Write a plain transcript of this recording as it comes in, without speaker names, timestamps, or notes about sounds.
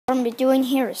What I'm doing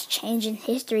here is changing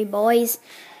history, boys.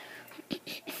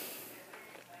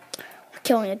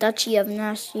 Killing the Duchy of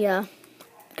Nastia.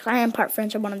 I am part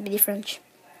French. I want to be French.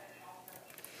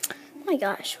 Oh my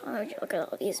gosh, look at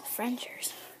all these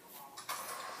Frenchers.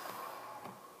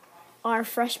 Our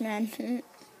freshmen.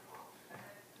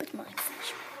 But more like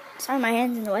French. Sorry, my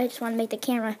hand's in the way. I just want to make the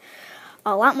camera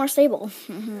a lot more stable.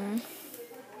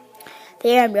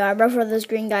 There we are. Both of those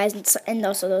green guys and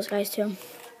also those guys too.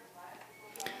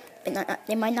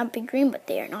 They might not be green, but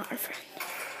they are not our friend.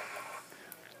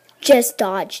 Just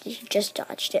dodged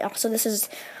it. Also, this is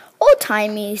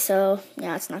old-timey, so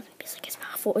yeah, it's not going to be like as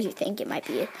powerful as you think it might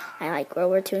be. I like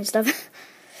World War II and stuff.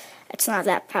 It's not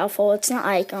that powerful. It's not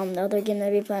like the other game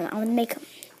that we playing. I'm going to make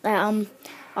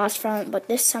Ostfront, but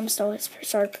this time still is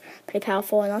sort of pretty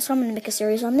powerful. And also I'm going to make a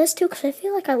series on this too, because I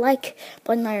feel like I like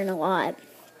Blood and Iron a lot.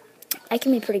 I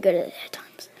can be pretty good at it at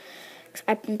times, because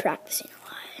I've been practicing a lot.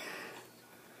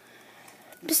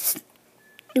 Just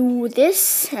do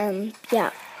this, yeah.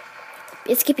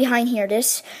 Let's get behind here.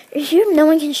 No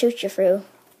one can shoot you through.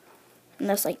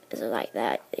 Unless, like, is it like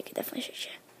that? They could definitely shoot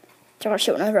you. So I'll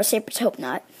shoot one of our sabers, hope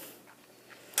not.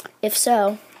 If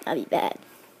so, that'd be bad.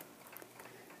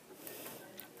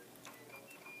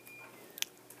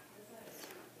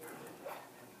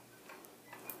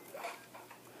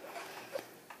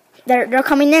 They're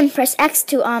coming in. Press X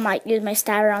to like use my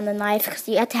stabber on the knife, because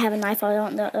you have to have a knife. I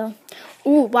don't know though.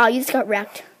 Ooh, wow, you just got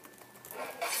wrecked.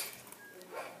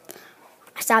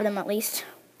 I stabbed him at least.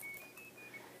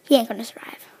 He ain't gonna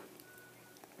survive.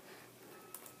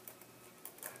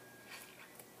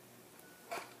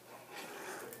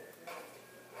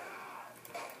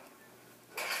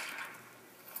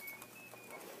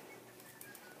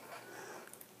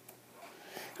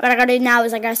 What I gotta do now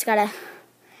is I just gotta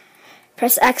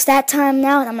press X that time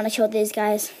now, and I'm gonna kill these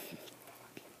guys.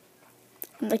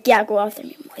 I'm like, yeah, go after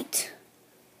me, white.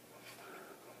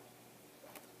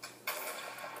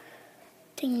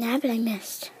 Dang nabbit, I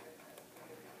missed.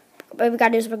 What we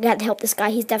gotta do is we gotta help this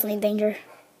guy. He's definitely in danger.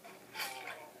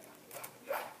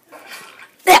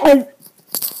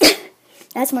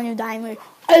 That's my new dying word.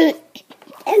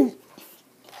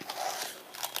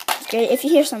 Great. If you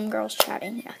hear some girls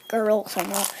chatting, yeah, girls, I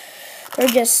know. They're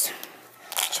just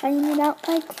chatting about,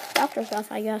 like, doctor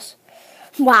stuff, I guess.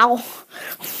 Wow.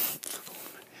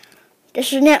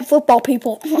 This is not football,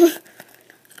 people.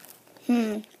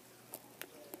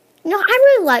 No, I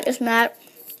really like this map.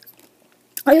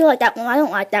 I really like that one. I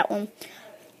don't like that one.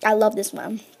 I love this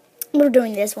one. We're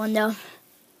doing this one, though.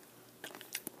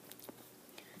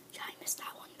 I missed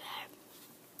that one there.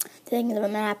 The thing of the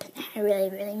map, I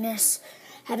really, really miss.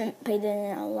 Haven't played it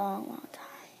in a long, long time.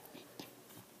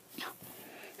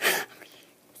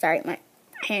 Sorry, my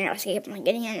hand escaped from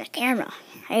getting in the camera.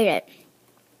 I hate it.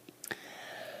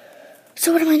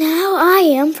 So what am I now? I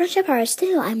am French Empire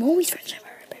still. I'm always French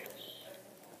Empire, apparently.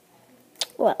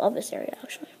 Oh, I love this area,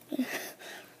 actually.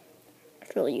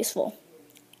 It's really useful.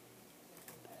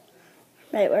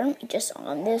 Right, where am I just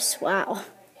on this? Wow.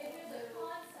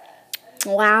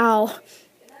 Wow.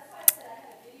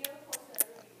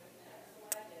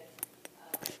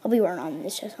 I'll be wearing on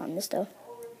this, just on this though.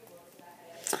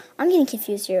 I'm getting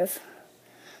confused here with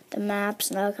the maps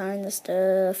and all kinds of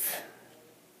stuff.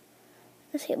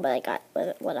 Let's see what I got,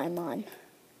 what I'm on.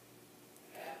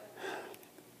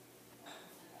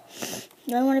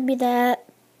 Do I want to be that?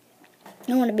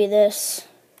 I want to be this.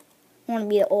 I want to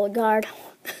be the old guard.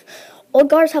 Old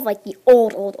guards have like the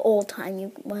old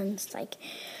timey ones, like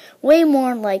way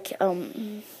more like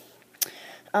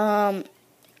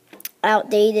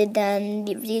outdated than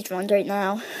these ones right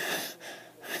now.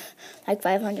 Like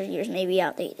 500 years maybe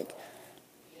outdated.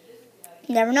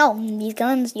 You never know. These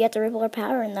guns, you have to ripple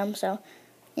power in them, so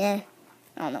yeah.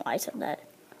 I don't know why I said that.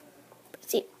 But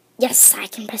see, yes, I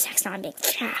can press X on big.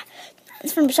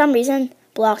 For some reason,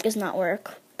 block does not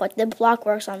work, but the block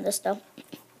works on this though.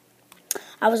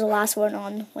 I was the last one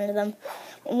on one of them.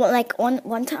 Like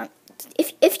one time,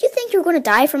 if you think you're gonna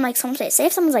die from like someone, say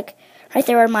if someone's like right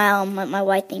there where my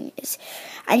white thing is,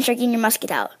 and you start getting your musket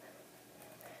out.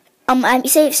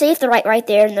 Say if they're right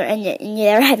there, and you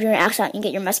have your axe out, and you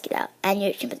get your musket out, and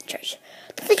you shoot the church.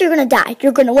 Don't think you're gonna die.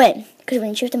 You're gonna win, because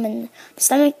when you shoot them in the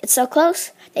stomach, it's so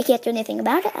close they can't do anything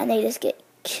about it, and they just get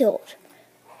killed.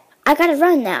 I gotta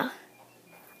run now.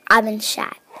 I've been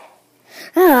shot.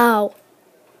 Oh,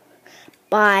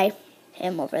 by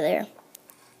him over there.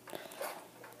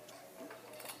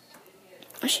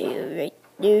 I'll show you right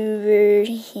over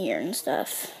here and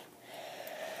stuff.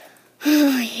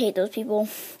 I hate those people.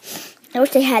 I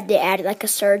wish they added like a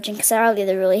surgeon, because all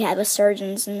they really had was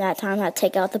surgeons in that time. Had to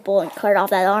take out the bullet and cut off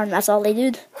that arm. That's all they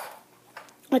did.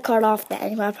 I cut off the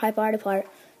anti body part.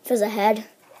 If it was a head,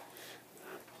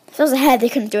 they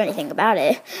couldn't do anything about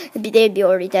it. They'd be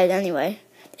already dead anyway.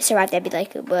 If they survived, they'd be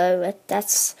like, well,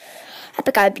 that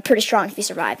guy would be pretty strong if he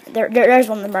survived. There's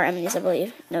one of our enemies, I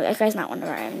believe. No, that guy's not one of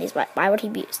our enemies. Why would he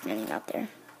be standing out there?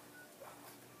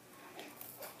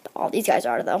 But all these guys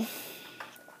are, though.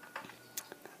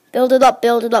 Build it up,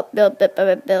 build it up, build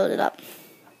it up.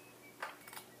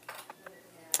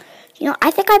 You know,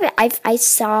 I think I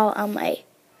saw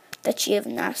the Chi of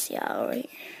Nasia over here.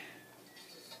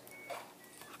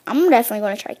 I'm definitely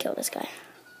going to try to kill this guy.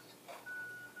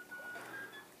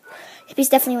 If he's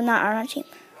definitely not on our team.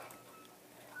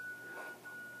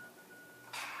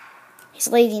 He's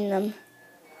leading them.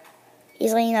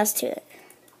 He's leading us to it.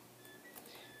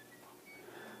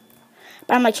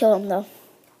 But I'm going to kill him, though.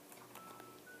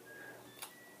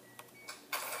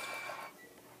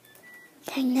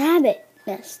 Dang nabbit.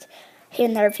 Missed. Hate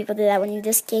when other people do that when you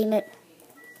just game it.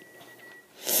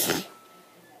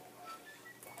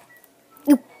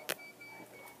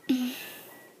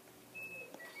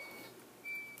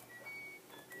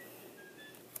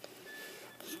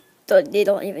 They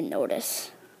don't even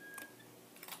notice.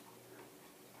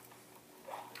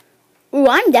 Ooh,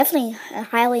 I'm definitely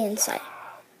highly in sight.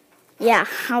 Yeah,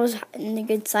 I was in a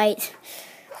good sight.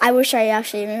 I wish I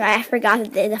actually remember. I forgot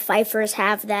that the Fifers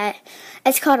have that.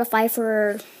 It's called a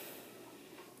Piper,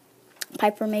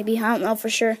 maybe. I don't know for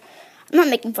sure. I'm not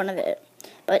making fun of it.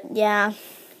 But, yeah.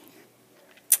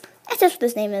 That's just what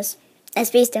this name is. And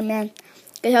Space Dem Man.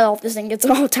 Good hell if this thing gets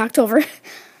all attacked over.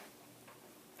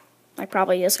 Like,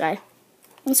 probably this guy.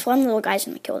 This one little guy's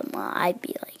gonna kill him. I'd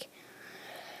be like...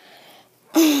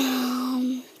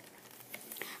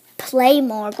 play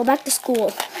more. Go back to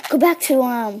school. Go back to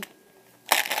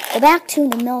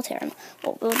the military.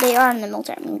 Well, they are in the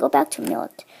military. I mean, go back to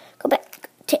military. Go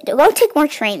take more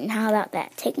training. How about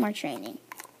that? Take more training.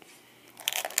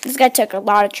 This guy took a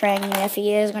lot of training. If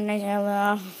he is gonna do,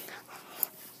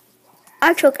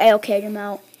 I took AOK'd him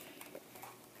out.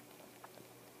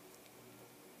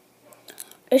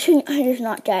 He's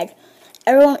not dead.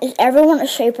 Is everyone a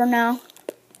Shaper now?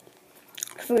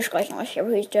 If this guy's not a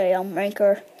Shaper, he's a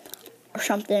ranker or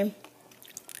something.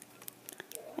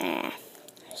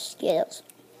 Skills.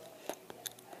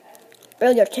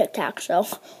 Really good Tic Tacs, though.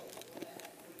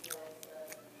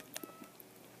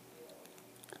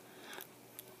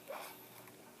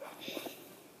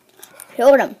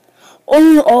 Killed him.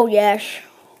 Oh yes.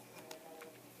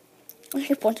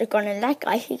 She puts a gun in that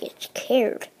guy, he gets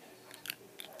scared.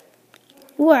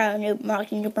 You are a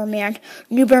Nooberman.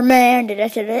 Nooberman, did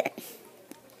it?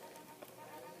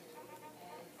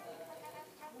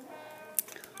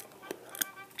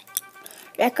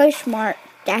 That guy's smart.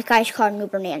 That guy's called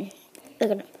Nooberman. Look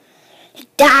at him. He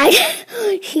died.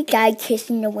 He died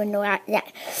kissing the window at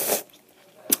that.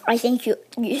 I think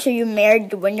you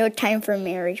married the window. Time for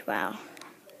marriage. Wow.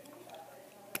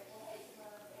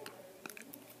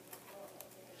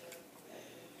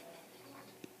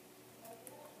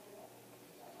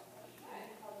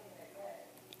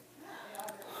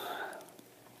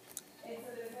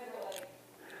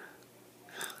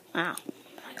 Wow.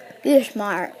 You're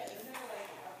smart.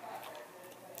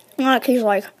 Like he's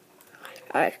like,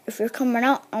 alright, if you're coming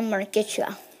out, I'm gonna get you.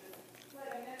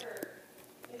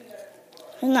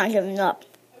 He's not giving up.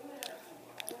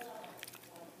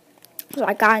 So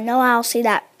I gotta know I'll see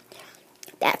that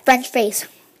French face.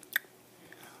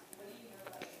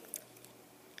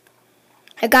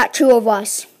 I got two of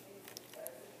us.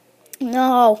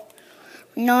 No,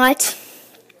 not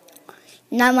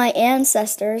my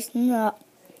ancestors. No.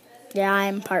 Yeah,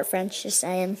 I'm part French, just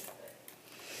saying.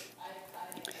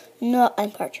 No, I'm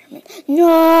part German.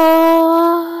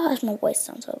 No! My voice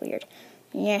sounds so weird.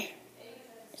 Yeah.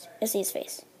 I see his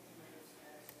face.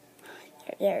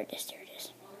 There it is.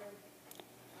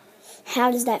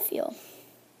 How does that feel?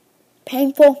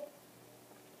 Painful?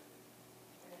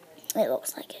 It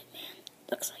looks like it, man.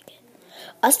 Looks like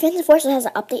it. Phantom Forces has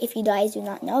an update if you guys do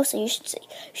not know, so you should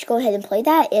go ahead and play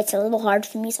that. It's a little hard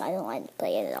for me, so I don't like to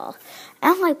play it at all. I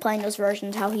don't like playing those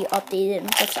versions, how he updated it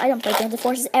and stuff, so I don't play Phantom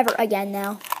Forces ever again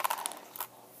now.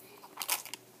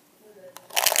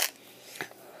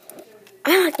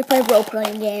 I like to play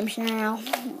role-playing games now.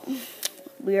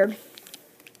 Weird.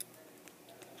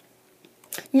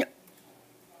 No.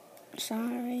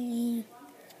 Sorry.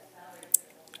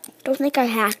 Don't think I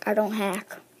hack. I don't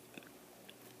hack.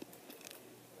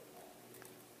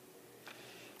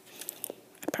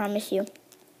 I promise you.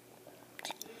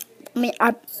 I mean,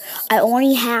 I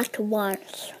only hacked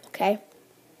once, okay?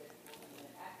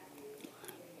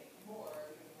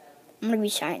 I'm going to be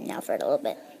silent now for a little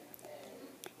bit.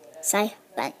 Silent.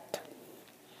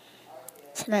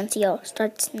 Silencio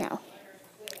starts now.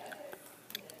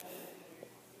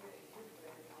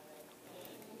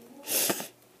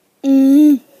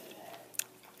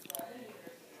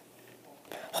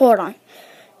 Hold on.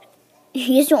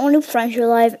 He is the only French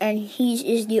alive, and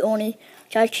he is the only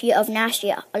Duchy of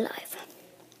Nastia alive.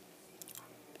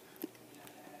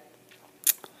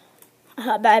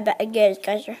 I bet I get it,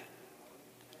 guys.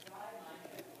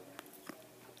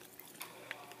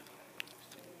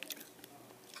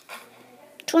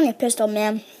 20 pistol,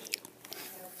 man.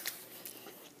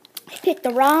 I picked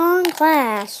the wrong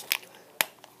class.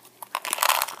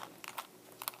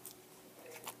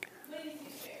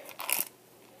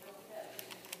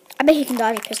 I bet he can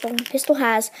dodge a pistol. Pistol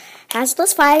has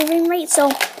less firing rate,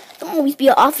 so don't always be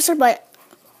an officer, but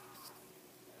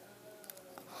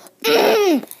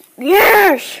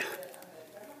yes!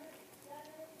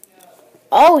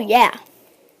 Oh yeah.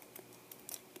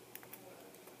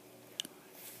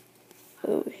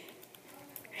 Ooh.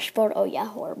 Sport. Oh yeah,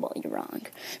 horrible. You're wrong.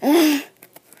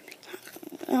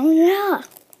 Oh yeah.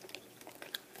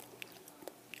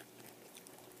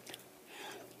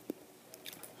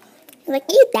 Like,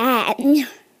 eat that.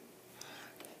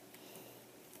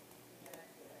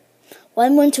 Well,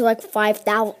 I'm going to like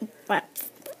 5,000.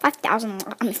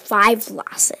 5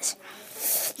 losses.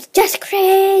 Just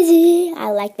crazy. I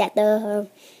like that though.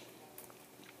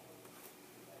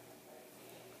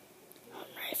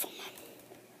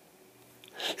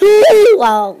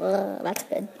 Well, that's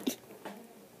good.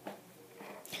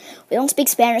 We don't speak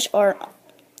Spanish, or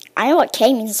I know what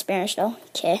K means in Spanish though.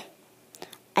 K.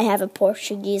 I have a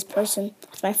Portuguese person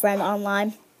as my friend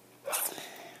online.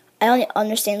 I only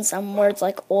understand some words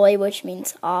like oi, which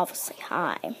means obviously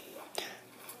hi.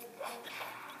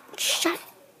 Shut.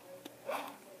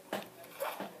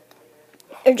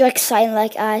 You're like sign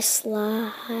like I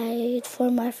slide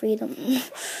for my freedom.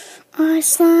 I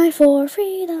slide for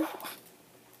freedom.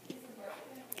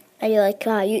 And you're like,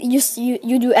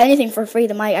 you do anything for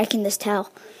freedom. I can just tell.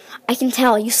 I can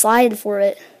tell you slided for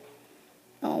it.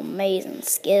 Oh, amazing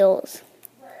skills.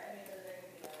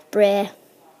 Bruh.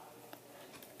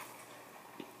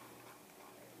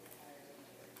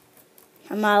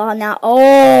 I'm not allowed now.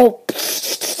 Oh! I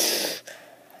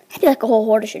feel like a whole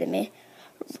horde shooting me.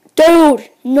 Dude!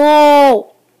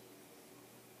 No!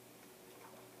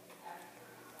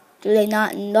 Do they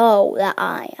not know that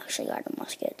I actually got a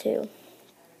musket too?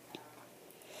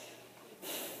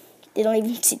 They don't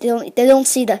even see. They don't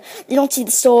see the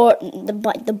sword, the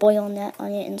boy on it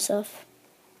and stuff.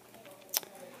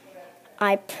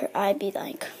 I'd be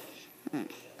like,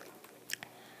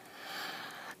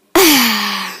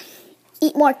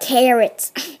 eat more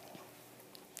carrots.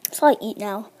 That's all I eat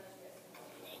now.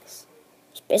 It's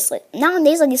basically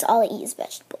nowadays I guess all I eat is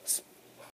vegetables.